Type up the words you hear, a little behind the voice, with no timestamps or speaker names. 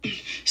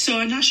So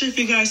I'm not sure if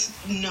you guys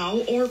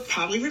know or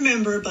probably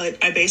remember,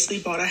 but I basically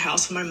bought a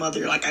house for my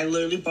mother. Like, I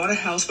literally bought a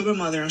house for my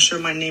mother. I'm sure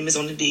my name is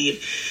on the deed.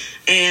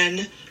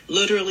 And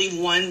literally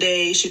one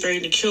day she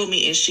threatened to kill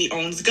me, and she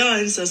owns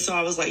guns. And so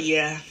I was like,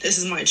 yeah, this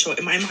is my choice.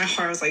 In my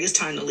heart, I was like, it's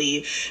time to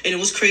leave. And it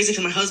was crazy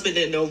because my husband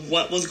didn't know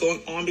what was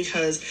going on,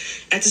 because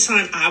at the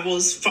time I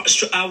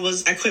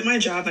quit my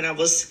job and I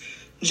was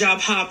job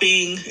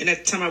hopping. And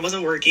at the time I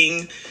wasn't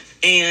working,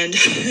 and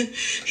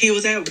he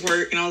was at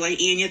work, and I was like,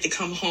 Ian, you have to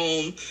come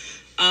home.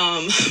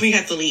 We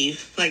have to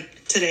leave,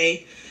 like,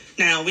 today.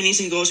 Now, we need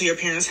to go to your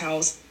parents'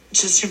 house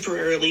just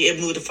temporarily and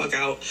move the fuck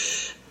out.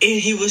 And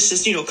he was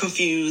just,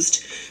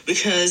 confused,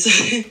 because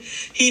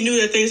he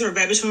knew that things were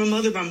bad between my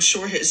mother, but I'm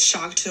sure it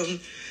shocked him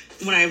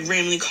when I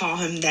randomly called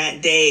him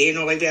that day,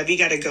 like, yeah, we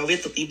gotta go, we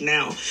have to leave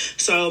now.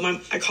 So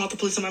I called the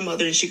police on my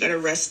mother, and she got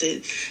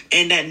arrested.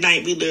 And that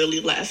night we literally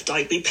left.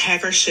 Like, we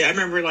packed our shit. I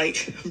remember,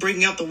 like,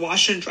 bringing out the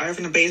washer and dryer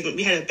from the basement.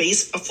 We had a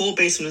full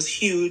basement. It was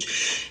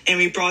huge, and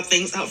we brought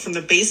things out from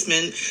the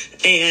basement.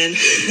 And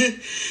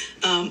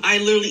I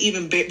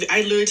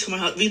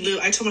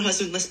told my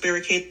husband, let's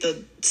barricade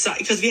the side,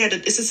 because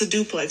it's just a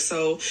duplex.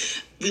 So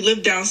we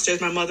lived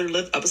downstairs. My mother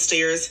lived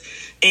upstairs.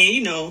 And,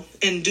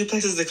 in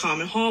duplexes, a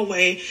common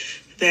hallway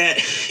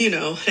that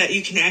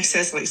you can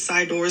access, like,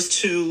 side doors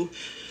to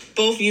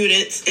both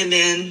units. And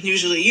then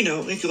usually,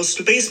 it goes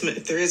to the basement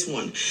if there is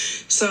one.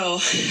 So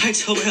I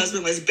told my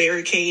husband, let's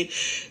barricade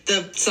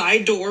the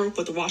side door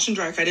with the wash and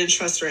dryer. I didn't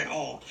trust her at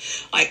all.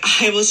 Like,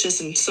 I was just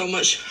in so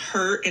much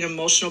hurt and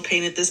emotional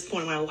pain at this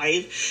point in my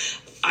life.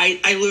 I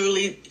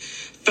literally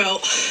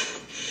felt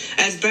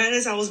as bad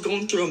as I was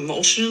going through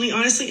emotionally,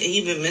 honestly, and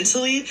even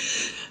mentally.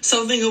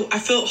 I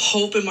felt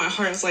hope in my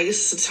heart. I was like,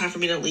 this is the time for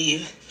me to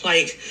leave.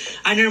 Like,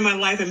 I never in my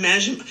life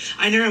imagined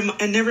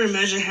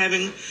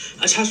having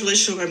a tough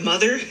relationship with my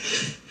mother.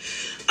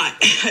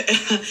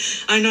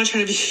 I'm not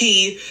trying to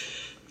be,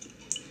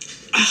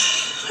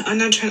 I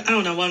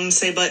don't know what I'm going to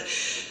say, but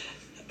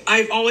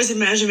I've always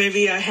imagined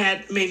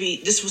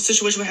maybe this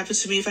situation would happen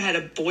to me if I had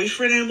a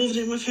boyfriend and I moved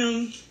in with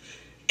him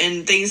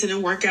and things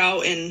didn't work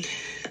out, and,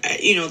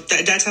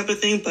 that type of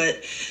thing.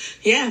 But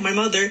yeah, my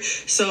mother.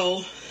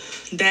 So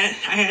that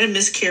I had a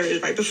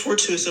miscarriage right before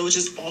too. So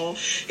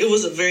it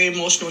was a very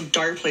emotional,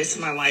 dark place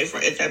in my life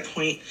right at that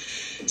point.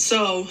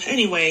 So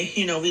anyway,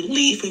 we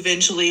leave.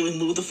 Eventually we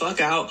move the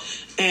fuck out.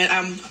 And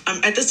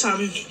I'm at this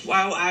time,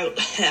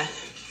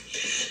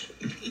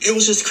 it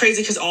was just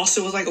crazy, because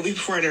also it was like a week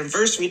before an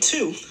anniversary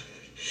too.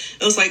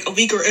 It was like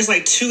it's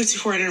like 2 weeks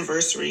before an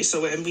anniversary.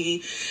 So when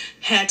we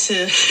had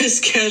to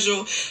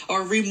schedule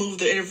or remove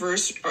the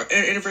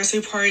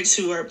anniversary party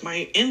to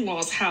my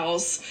in-laws'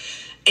 house,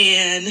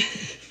 and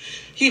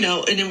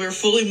and then we were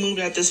fully moved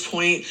at this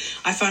point,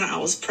 I found out I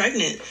was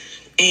pregnant.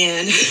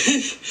 And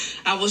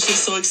I was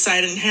just so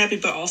excited and happy,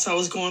 but also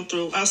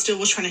I still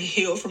was trying to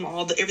heal from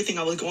everything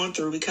I was going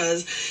through,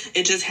 because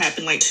it just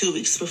happened like 2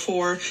 weeks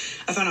before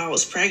I found out I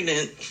was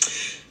pregnant.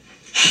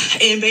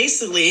 And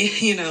basically,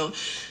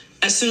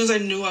 as soon as I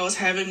knew I was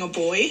having a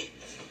boy,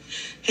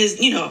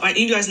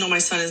 you guys know my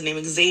son is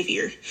named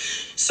Xavier.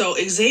 So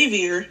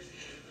Xavier,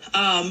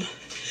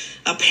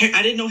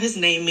 I didn't know his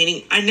name,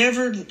 meaning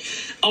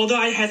although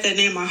I had that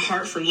name in my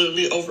heart for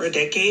literally over a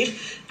decade,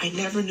 I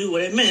never knew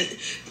what it meant.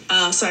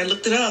 So I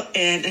looked it up,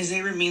 and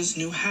Xavier means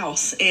new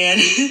house. And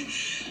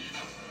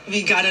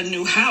we got a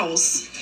new house.